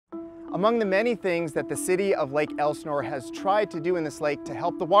Among the many things that the City of Lake Elsinore has tried to do in this lake to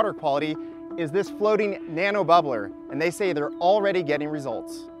help the water quality is this floating nano bubbler, and they say they're already getting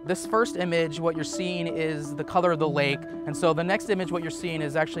results. This first image, what you're seeing is the color of the lake, and so the next image, what you're seeing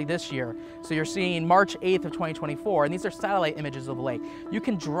is actually this year. So you're seeing March 8th of 2024, and these are satellite images of the lake. You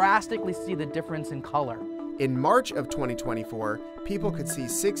can drastically see the difference in color. In March of 2024, people could see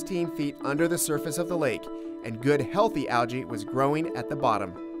 16 feet under the surface of the lake, and good, healthy algae was growing at the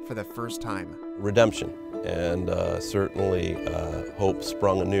bottom for the first time. Redemption, and certainly hope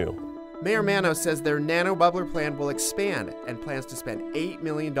sprung anew. Mayor Manos says their nano bubbler plan will expand and plans to spend $8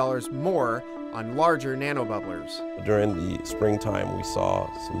 million more on larger nano bubblers. During the springtime, we saw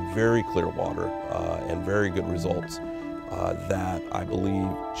some very clear water and very good results that I believe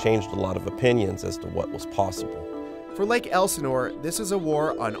changed a lot of opinions as to what was possible. For Lake Elsinore, this is a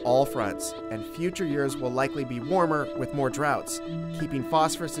war on all fronts, and future years will likely be warmer with more droughts. Keeping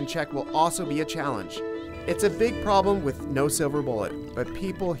phosphorus in check will also be a challenge. It's a big problem with no silver bullet, but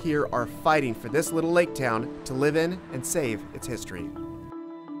people here are fighting for this little lake town to live in and save its history.